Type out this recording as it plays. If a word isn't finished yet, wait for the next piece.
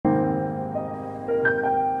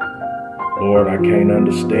Lord, I can't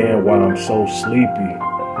understand why I'm so sleepy.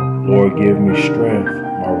 Lord, give me strength.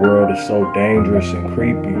 My world is so dangerous and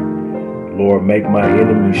creepy. Lord, make my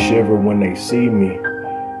enemies shiver when they see me.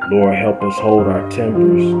 Lord, help us hold our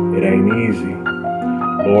tempers. It ain't easy.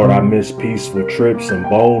 Lord, I miss peaceful trips and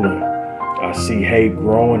bowling. I see hate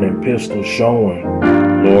growing and pistols showing.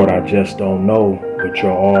 Lord, I just don't know, but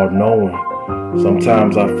you're all knowing.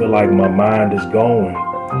 Sometimes I feel like my mind is going.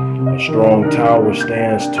 A strong tower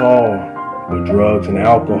stands tall, but drugs and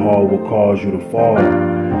alcohol will cause you to fall.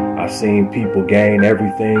 I've seen people gain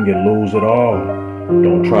everything and lose it all.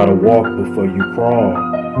 Don't try to walk before you crawl,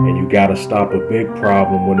 and you gotta stop a big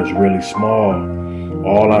problem when it's really small.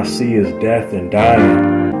 All I see is death and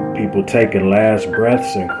dying, people taking last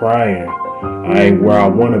breaths and crying. I ain't where I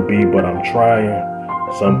wanna be, but I'm trying.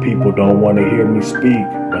 Some people don't want to hear me speak,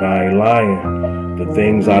 but I ain't lying. The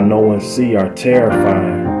things I know and see are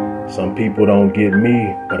terrifying. Some people don't get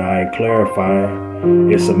me, but I ain't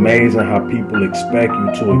clarifying. It's amazing how people expect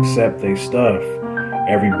you to accept their stuff.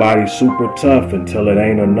 Everybody's super tough until it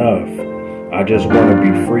ain't enough. I just want to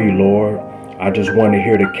be free, Lord. I just want to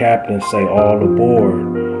hear the captain say all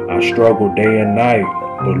aboard. I struggle day and night,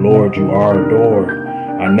 but Lord, you are adored.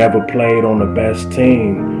 I never played on the best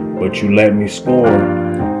team, but you let me score.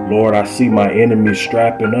 Lord, I see my enemies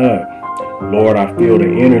strapping up. Lord, I feel the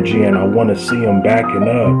energy and I want to see them backing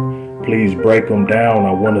up. Please break them down,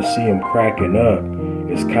 I want to see them cracking up.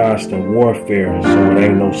 It's constant warfare, so it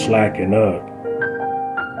ain't no slacking up.